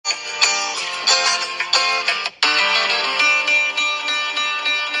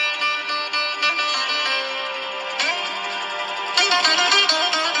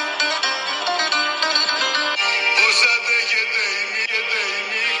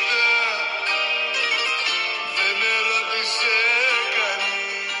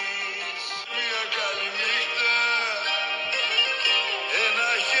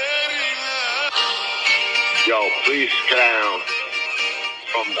Freeze Clown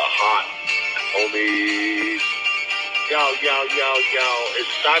from the heart, homies. Yo,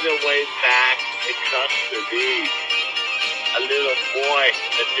 it's started way back in custody. A little boy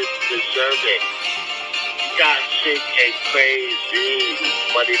that didn't deserve it. He got sick and crazy,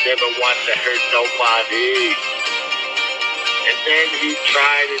 but he never wanted to hurt nobody. And then he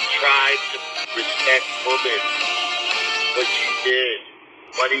tried to respect women, but she did.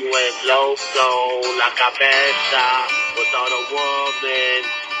 But he went low, la cabeza, without a woman.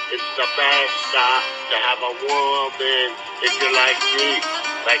 It's the best to have a woman if you're like me,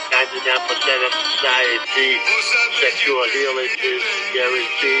 like 99% of society. Sexual healing is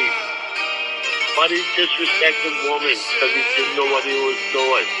guaranteed. But he disrespected women because he didn't know what he was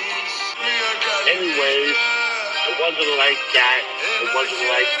doing. Anyways, it wasn't like that. It wasn't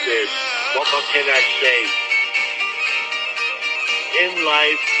like this. What more can I say? In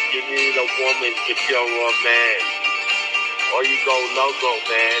life, you need a woman if you're a man. Or you go loco,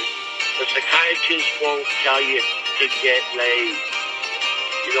 man. The psychiatrist won't tell you to get laid.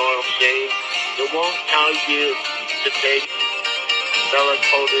 You know what I'm saying? They won't tell you to take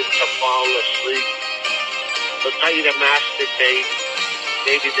melatonin to fall asleep. They'll tell you to masturbate.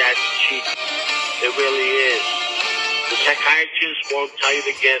 Maybe that's cheap. It really is. The psychiatrist won't tell you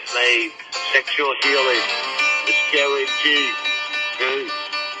to get laid. Sexual healing is guaranteed. Okay?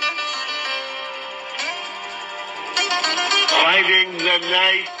 Fighting the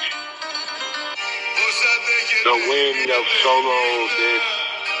night. The wind of solo-ness.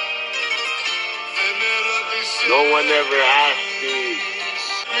 No one ever asked me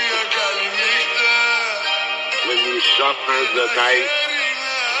when you suffer the night,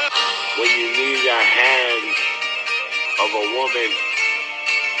 when you need a hand of a woman,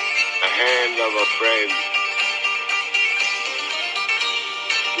 a hand of a friend,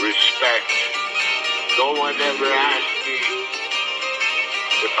 respect. No one ever asked me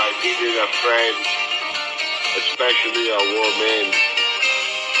if I needed a friend, especially a woman.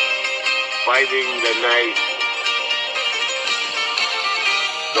 Fighting the night,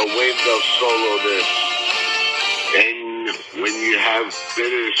 the wind of solo-ness. And when you have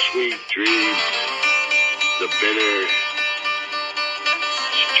bittersweet dreams, the bitter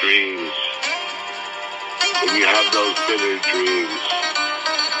dreams, when you have those bitter dreams,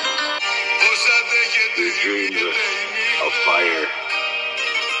 the dreams of fire,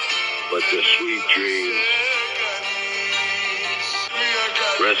 but the sweet dreams,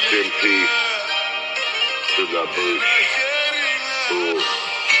 rest in peace to the Bush who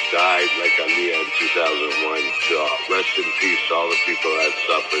died like Aaliyah in 2001. Rest in peace to all the people that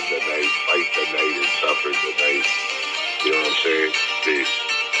suffered the night, fight the night and suffered the night. You know what I'm saying? Peace.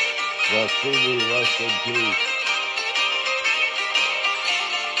 Rest in peace.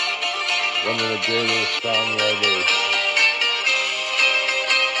 One of the greatest songwriters.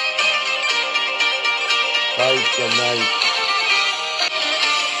 Fight the night.